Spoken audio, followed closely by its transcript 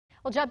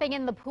Well, jumping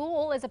in the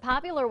pool is a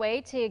popular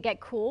way to get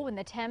cool when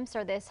the temps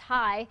are this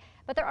high,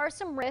 but there are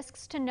some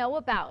risks to know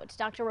about.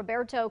 Dr.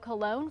 Roberto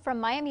Colon from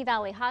Miami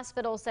Valley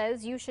Hospital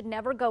says you should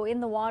never go in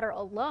the water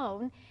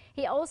alone.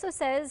 He also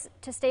says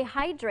to stay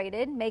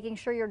hydrated, making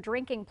sure you're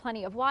drinking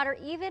plenty of water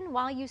even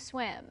while you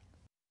swim.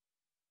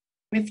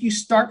 If you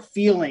start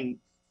feeling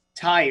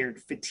tired,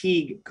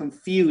 fatigued,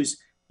 confused,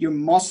 your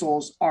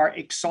muscles are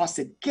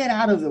exhausted, get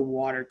out of the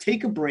water,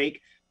 take a break,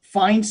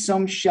 find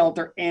some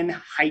shelter, and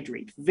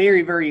hydrate.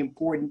 Very, very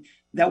important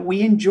that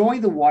we enjoy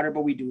the water,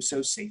 but we do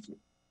so safely.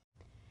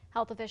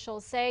 Health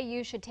officials say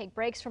you should take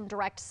breaks from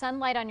direct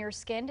sunlight on your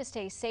skin to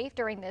stay safe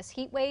during this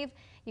heat wave.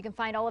 You can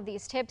find all of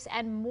these tips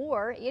and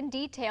more in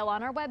detail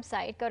on our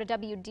website. Go to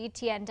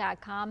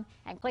WDTN.com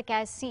and click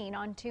As Seen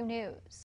on 2 News.